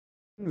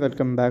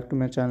Welcome back to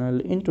my channel.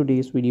 In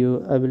today's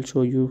video I will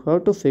show you how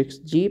to fix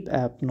Jeep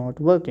app not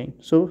working.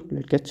 So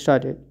let's get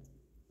started.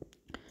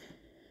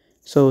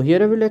 So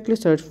here I will likely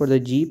search for the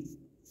Jeep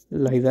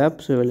live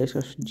app. So let's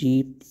search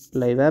Jeep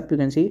live app. You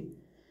can see,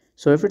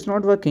 so if it's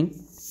not working,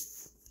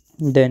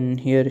 then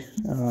here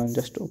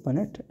just open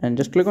it and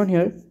just click on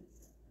here.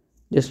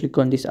 Just click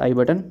on this I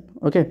button.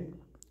 Okay,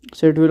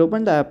 so it will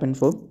open the app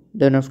info.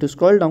 Then you have to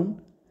scroll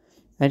down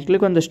and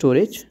click on the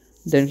storage,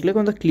 then click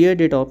on the clear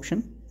data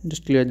option.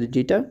 Just clear the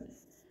data.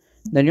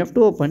 Then you have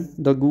to open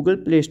the Google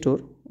Play Store,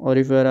 or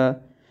if you are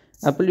a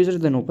Apple user,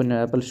 then open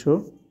your Apple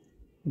Store.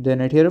 Then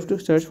at here you have to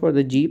search for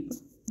the Jeep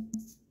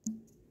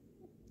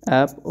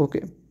app.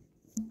 Okay,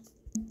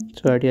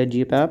 so at here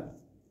Jeep app.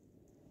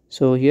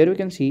 So here we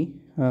can see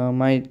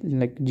my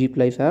Jeep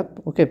Life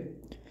app. Okay,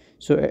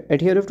 so at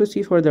here you have to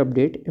see for the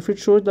update. If it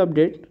shows the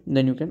update,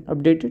 then you can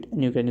update it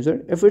and you can use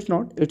it. If it's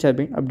not, it has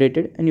been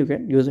updated and you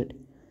can use it.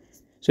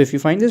 So if you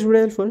find this video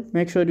helpful,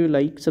 make sure you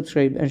like,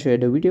 subscribe and share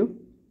the video.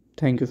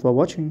 Thank you for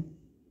watching.